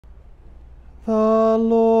The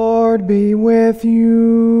Lord be with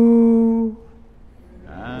you.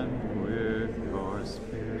 And with your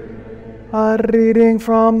spirit. A reading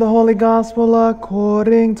from the Holy Gospel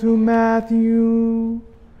according to Matthew.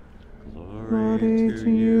 Glory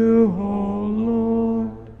to you, O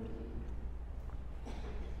Lord.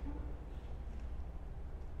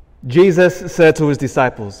 Jesus said to his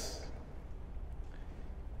disciples,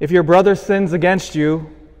 "If your brother sins against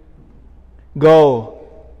you, go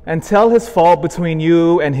and tell his fault between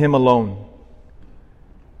you and him alone.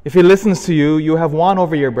 If he listens to you, you have won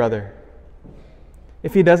over your brother.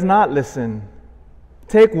 If he does not listen,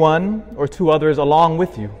 take one or two others along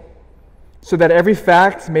with you, so that every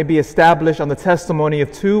fact may be established on the testimony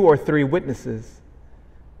of 2 or 3 witnesses.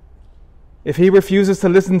 If he refuses to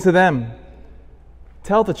listen to them,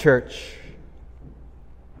 tell the church.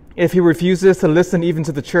 If he refuses to listen even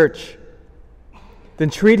to the church, then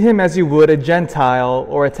treat him as you would a Gentile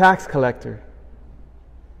or a tax collector.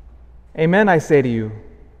 Amen, I say to you,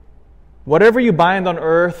 whatever you bind on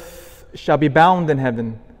earth shall be bound in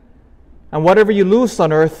heaven, and whatever you loose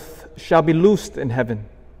on earth shall be loosed in heaven.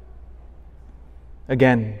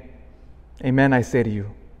 Again, amen, I say to you,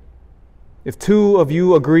 if 2 of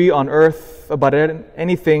you agree on earth about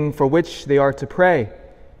anything for which they are to pray,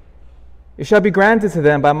 it shall be granted to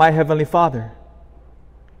them by my heavenly Father.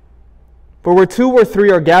 For where 2 or 3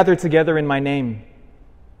 are gathered together in my name,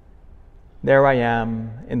 there I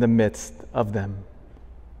am in the midst of them."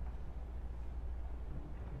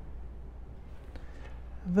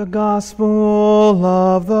 The Gospel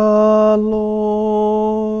of the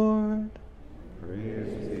Lord.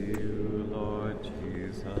 Praise to you, Lord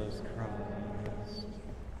Jesus Christ.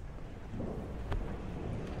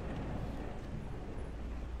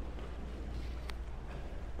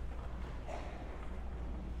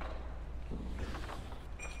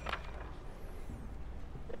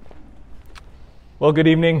 Well, good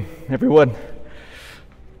evening, everyone.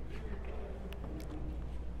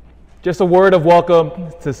 Just a word of welcome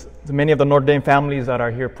to many of the Notre Dame families that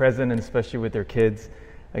are here present, and especially with their kids.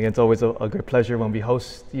 Again, it's always a great pleasure when we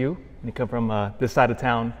host you. When you come from this side of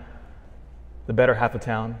town, the better half of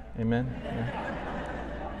town. Amen? Yeah.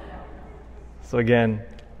 So again,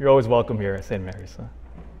 you're always welcome here at St. Mary's.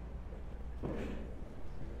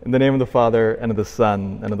 In the name of the Father, and of the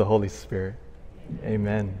Son, and of the Holy Spirit.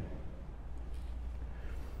 Amen.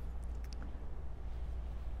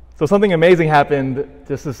 So something amazing happened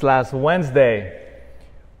just this last Wednesday.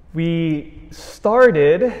 We've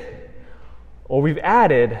added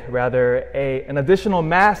an additional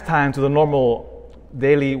Mass time to the normal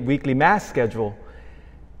daily, weekly Mass schedule.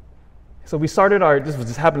 So we started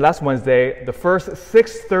this happened last Wednesday, the first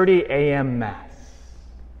 6:30 a.m. Mass.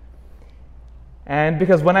 And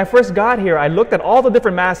because when I first got here, I looked at all the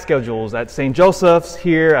different Mass schedules at St. Joseph's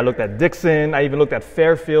here, I looked at Dixon, I even looked at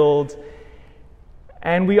Fairfield.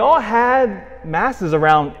 And we all had Masses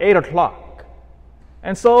around 8 o'clock.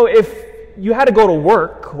 And so if you had to go to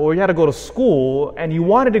work or you had to go to school and you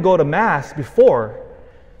wanted to go to Mass before,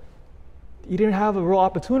 you didn't have a real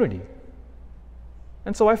opportunity.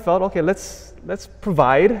 And so I felt, okay, let's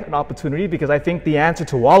provide an opportunity, because I think the answer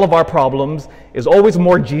to all of our problems is always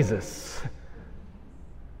more Jesus.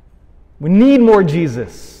 We need more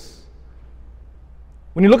Jesus.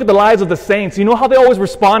 When you look at the lives of the saints, you know how they always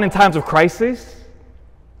respond in times of crisis?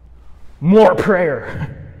 More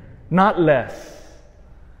prayer, not less.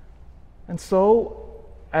 And so,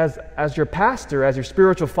 as your pastor, as your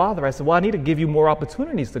spiritual father, I said, well, I need to give you more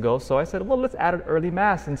opportunities to go. So I said, well, let's add an early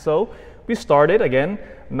Mass. And so we started, again,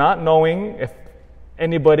 not knowing if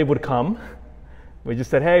anybody would come. We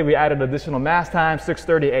just said, hey, we added additional Mass time,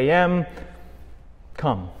 6:30 a.m.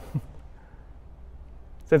 Come.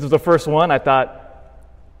 Since it was the first one, I thought,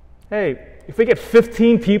 hey, if we get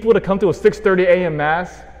 15 people to come to a 6:30 a.m.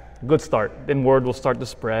 Mass, good start. Then word will start to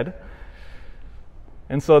spread.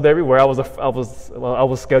 And so everywhere I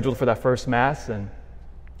was scheduled for that first Mass, and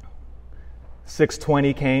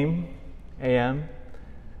 6:20 came a.m.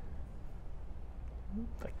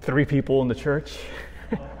 Like 3 people in the church.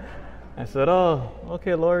 I said, "Oh,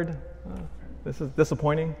 okay, Lord, this is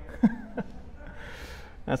disappointing."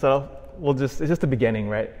 I said, "Oh, it's just the beginning,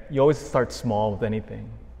 right? You always start small with anything."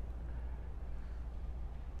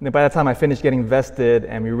 And then by the time I finished getting vested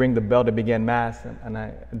and we ring the bell to begin Mass, and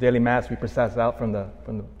daily Mass, we process out from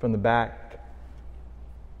the back.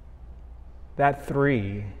 That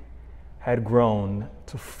 3 had grown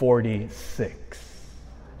to 46.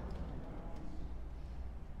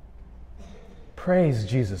 Praise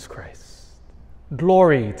Jesus Christ.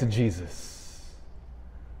 Glory to Jesus.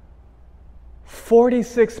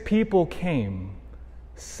 46 people came,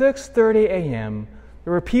 6:30 a.m.,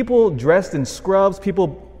 There were people dressed in scrubs,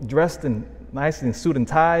 people dressed in nice in suit and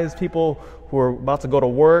ties, people who were about to go to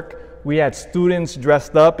work. We had students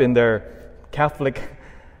dressed up in their Catholic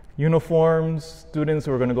uniforms, students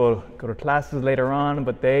who were going to go to classes later on,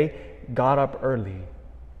 but they got up early.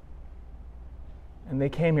 And they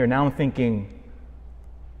came here. Now I'm thinking,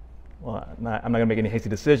 well, I'm not going to make any hasty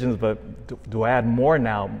decisions, but do I add more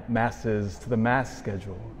now masses to the mass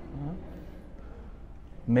schedule?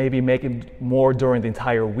 Maybe make it more during the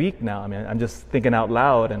entire week now. I mean, I'm just thinking out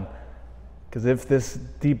loud, and because if this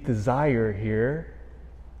deep desire here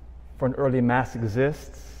for an early mass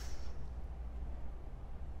exists,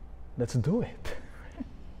 let's do it.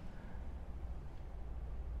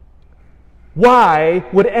 Why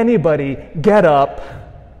would anybody get up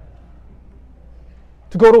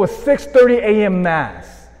to go to a 6:30 a.m.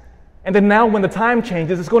 mass, and then now when the time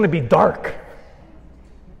changes, it's going to be dark?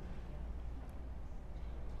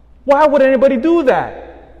 Why would anybody do that?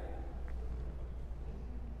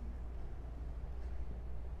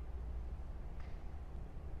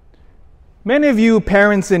 Many of you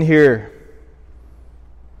parents in here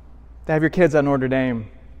that have your kids at Notre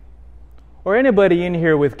Dame, or anybody in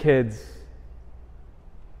here with kids,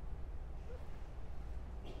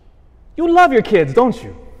 you love your kids, don't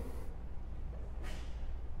you?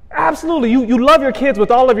 Absolutely. You love your kids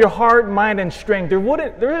with all of your heart, mind, and strength.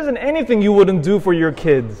 There isn't anything you wouldn't do for your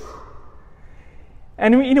kids.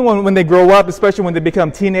 And when they grow up, especially when they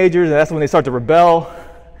become teenagers, and that's when they start to rebel.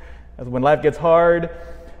 That's when life gets hard.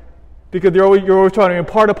 Because you're always trying to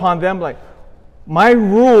impart upon them, like, my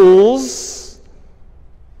rules,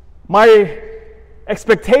 my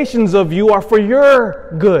expectations of you are for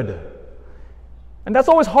your good. And that's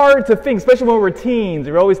always hard to think, especially when we're teens.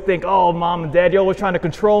 We always think, oh, mom and dad, you're always trying to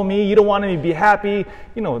control me. You don't want me to be happy.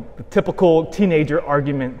 You know, the typical teenager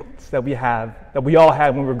arguments that we all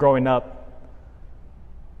had when we were growing up.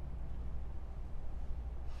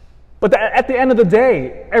 But at the end of the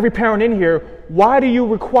day, every parent in here, why do you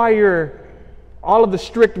require all of the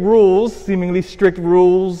strict rules, seemingly strict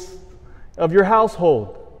rules of your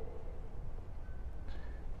household?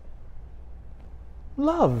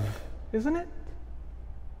 Love, isn't it?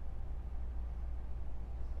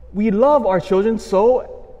 We love our children,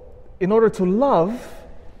 so in order to love,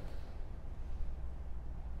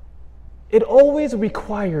 it always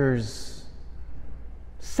requires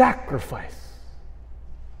sacrifice.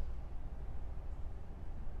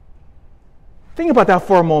 Think about that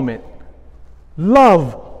for a moment.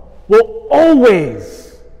 Love will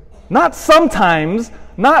always, not sometimes,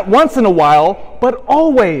 not once in a while, but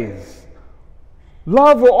always.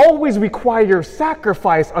 Love will always require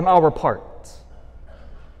sacrifice on our part.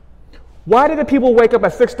 Why did the people wake up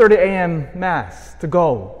at 6:30 a.m. mass to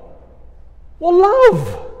go? Well,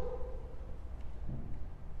 love.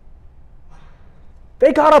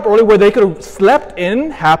 They got up early where they could have slept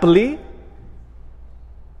in happily,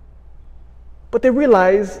 but they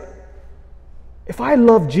realized, if I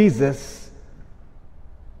love Jesus,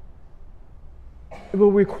 it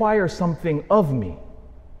will require something of me.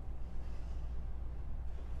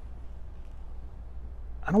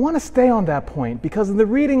 And I want to stay on that point because in the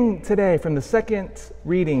reading today, from the second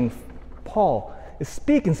reading, Paul is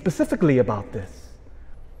speaking specifically about this.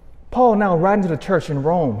 Paul, now writing to the church in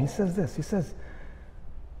Rome, he says this. He says,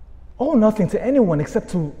 owe nothing to anyone except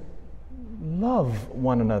to love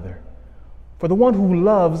one another. For the one who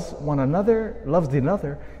loves one another, loves the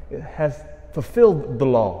other, has fulfilled the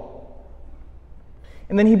law.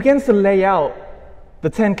 And then he begins to lay out the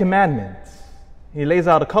 10 Commandments. He lays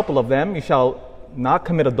out a couple of them. You shall not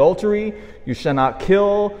commit adultery, you shall not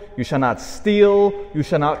kill, you shall not steal, you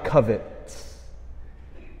shall not covet.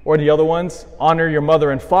 Or the other ones, honor your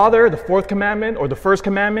mother and father, the 4th commandment, or the 1st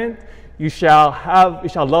commandment, you shall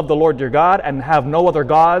love the Lord your God and have no other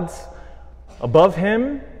gods above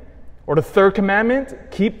him. Or the 3rd commandment,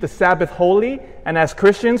 keep the Sabbath holy. And as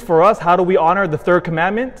Christians, for us, how do we honor the 3rd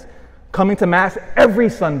commandment? Coming to Mass every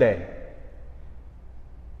Sunday.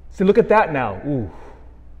 See, look at that now. Ooh.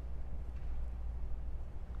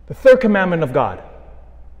 The 3rd commandment of God,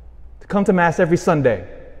 to come to Mass every Sunday.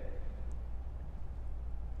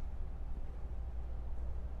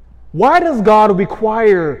 Why does God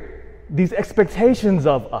require these expectations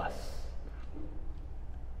of us?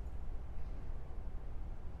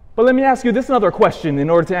 But let me ask you this another question in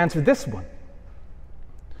order to answer this one.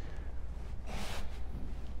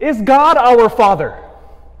 Is God our Father?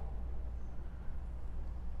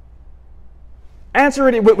 Answer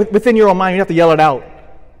it within your own mind. You have to yell it out.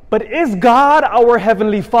 But is God our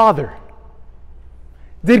Heavenly Father?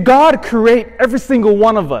 Did God create every single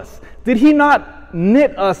one of us? Did He not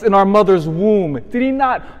knit us in our mother's womb? Did he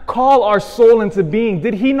not call our soul into being?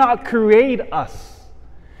 Did he not create us?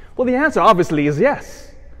 Well, the answer obviously is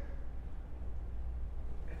yes.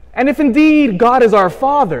 And if indeed God is our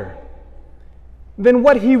Father, then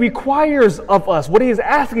what he requires of us, what he is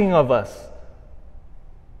asking of us,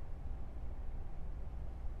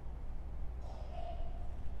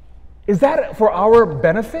 is that for our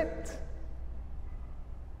benefit?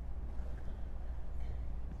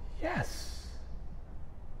 Yes.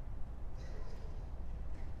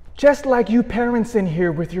 Just like you parents in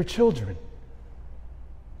here with your children.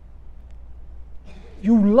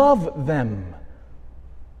 You love them.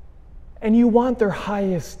 And you want their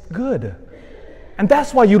highest good. And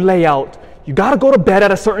that's why you lay out, you got to go to bed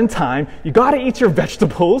at a certain time, you got to eat your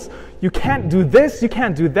vegetables, you can't do this, you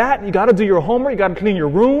can't do that, you got to do your homework, you got to clean your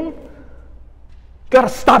room, you got to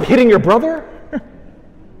stop hitting your brother, you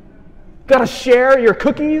got to share your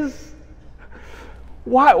cookies.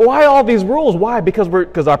 Why all these rules? Why?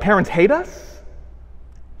 Because our parents hate us?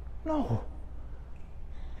 No.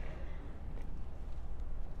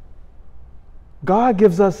 God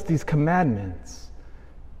gives us these commandments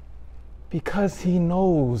because he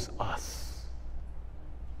knows us.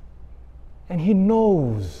 And he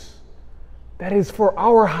knows that is for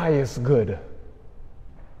our highest good.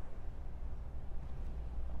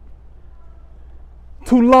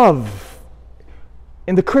 To love,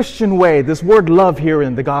 in the Christian way, this word love here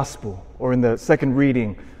in the gospel, or in the second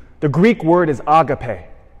reading, the Greek word is agape.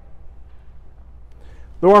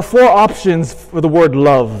 There are 4 options for the word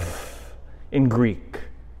love in Greek.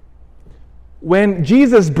 When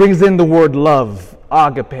Jesus brings in the word love,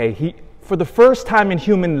 agape, for the first time in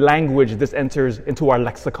human language, this enters into our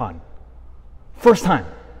lexicon. First time.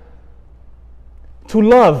 To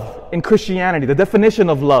love in Christianity, the definition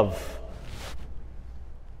of love.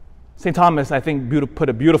 St. Thomas, I think, put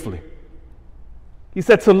it beautifully. He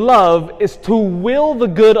said to love is to will the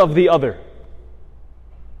good of the other.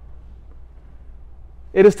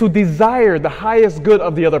 It is to desire the highest good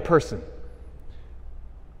of the other person.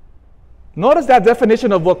 Notice that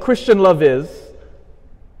definition of what Christian love is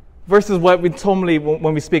versus what we normally,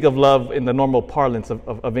 when we speak of love in the normal parlance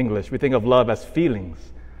of English, we think of love as feelings.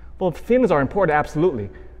 Well, feelings are important, absolutely.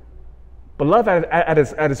 But love at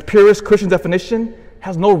its purest Christian definition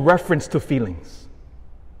has no reference to feelings.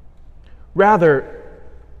 Rather,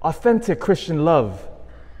 authentic Christian love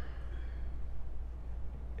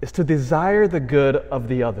is to desire the good of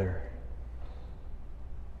the other,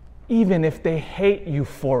 even if they hate you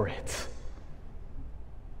for it.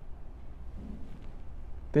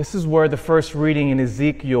 This is where the first reading in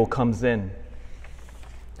Ezekiel comes in.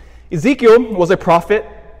 Ezekiel was a prophet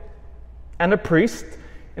and a priest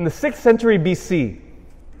in the 6th century BC.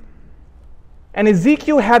 And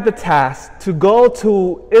Ezekiel had the task to go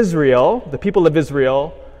to Israel, the people of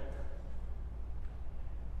Israel,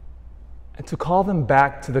 and to call them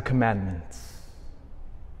back to the commandments.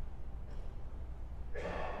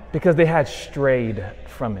 Because they had strayed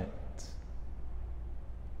from it.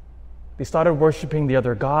 They started worshiping the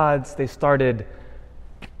other gods. They started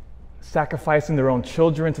sacrificing their own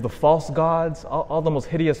children to the false gods, all the most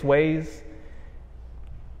hideous ways.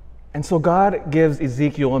 And so God gives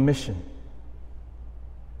Ezekiel a mission.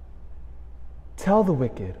 Tell the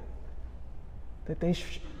wicked that they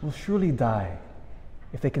will surely die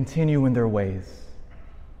if they continue in their ways.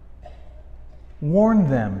 Warn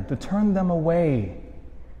them to turn them away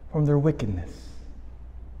from their wickedness.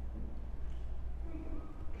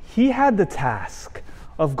 He had the task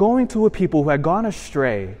of going to a people who had gone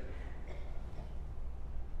astray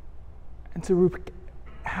and to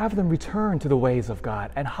have them return to the ways of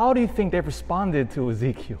God. And how do you think they responded to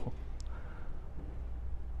Ezekiel?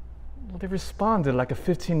 Well, they responded like a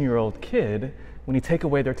 15-year-old kid when you take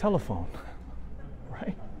away their telephone,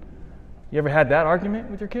 right? You ever had that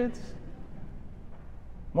argument with your kids?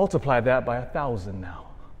 Multiply that by 1,000 now.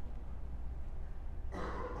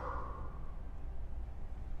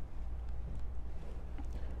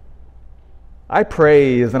 I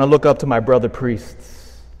praise and I look up to my brother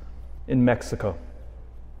priests in Mexico.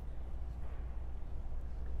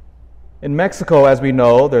 In Mexico, as we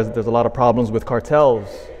know, there's a lot of problems with cartels.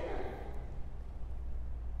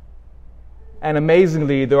 And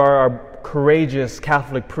amazingly, there are courageous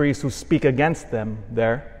Catholic priests who speak against them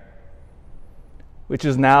there, which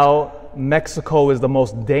is now Mexico is the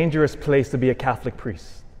most dangerous place to be a Catholic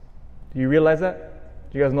priest. Do you realize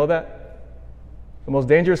that? Do you guys know that? The most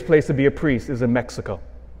dangerous place to be a priest is in Mexico.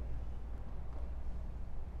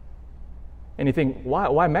 And you think,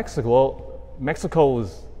 why Mexico? Well, Mexico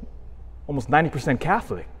is almost 90%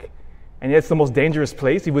 Catholic. And yet it's the most dangerous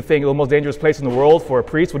place. You would think the most dangerous place in the world for a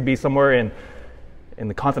priest would be somewhere in in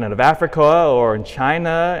the continent of Africa or in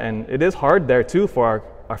China, and it is hard there too for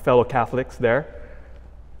our fellow Catholics there.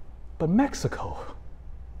 But Mexico,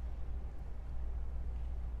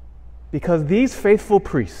 because these faithful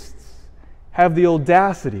priests have the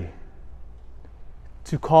audacity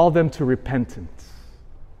to call them to repentance.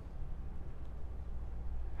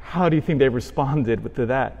 How do you think they responded to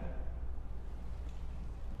that?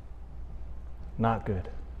 Not good.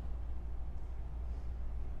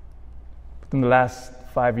 In the last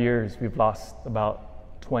 5 years, we've lost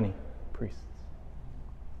about 20 priests.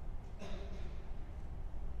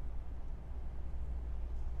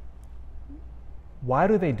 Why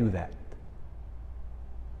do they do that?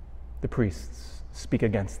 The priests speak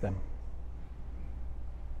against them.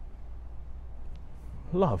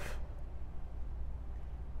 Love.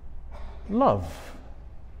 Love.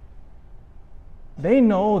 They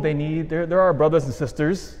know they need, there are brothers and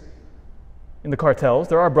sisters in the cartels.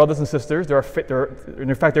 There are brothers and sisters.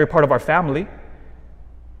 In fact, they're part of our family.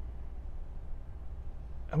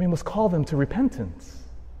 And we must call them to repentance.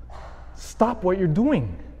 Stop what you're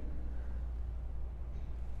doing.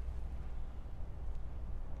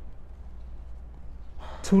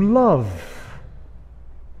 To love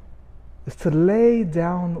is to lay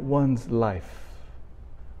down one's life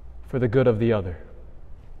for the good of the other,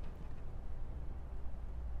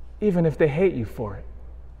 even if they hate you for it.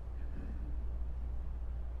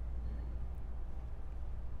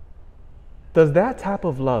 Does that type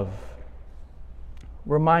of love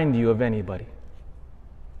remind you of anybody?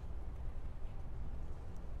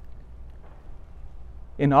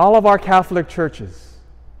 In all of our Catholic churches,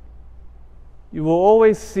 you will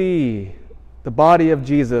always see the body of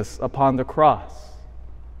Jesus upon the cross.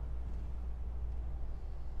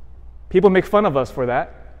 People make fun of us for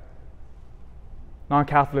that.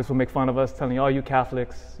 Non-Catholics will make fun of us, telling you, oh, you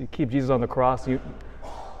Catholics, you keep Jesus on the cross. The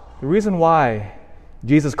reason why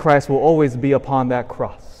Jesus Christ will always be upon that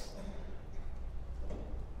cross,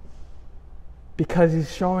 because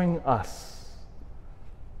he's showing us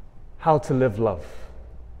how to live love.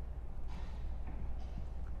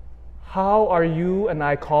 How are you and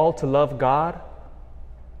I called to love God?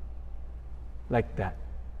 Like that.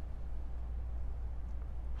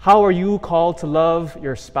 How are you called to love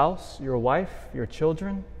your spouse, your wife, your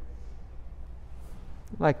children?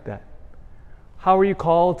 Like that. How are you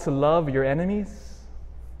called to love your enemies?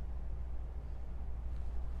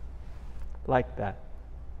 Like that.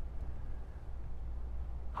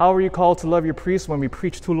 How are you called to love your priest when we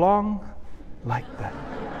preach too long? Like that.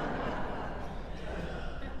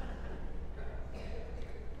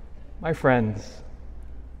 My friends,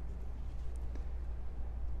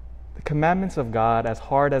 the commandments of God, as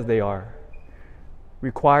hard as they are,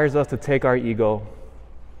 requires us to take our ego,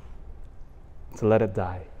 to let it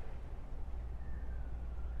die.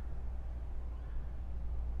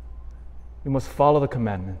 We must follow the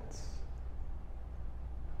commandments.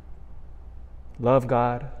 Love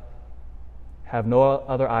God, have no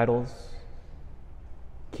other idols,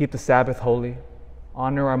 keep the Sabbath holy,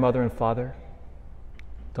 honor our mother and father,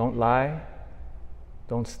 don't lie,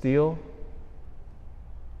 don't steal,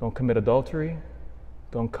 don't commit adultery,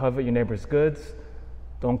 don't covet your neighbor's goods,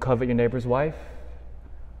 don't covet your neighbor's wife.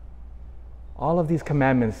 All of these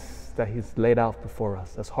commandments that he's laid out before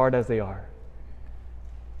us, as hard as they are,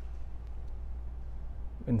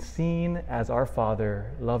 and seen as our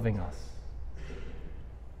Father loving us.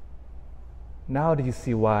 Now do you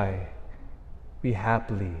see why we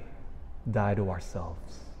happily die to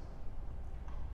ourselves?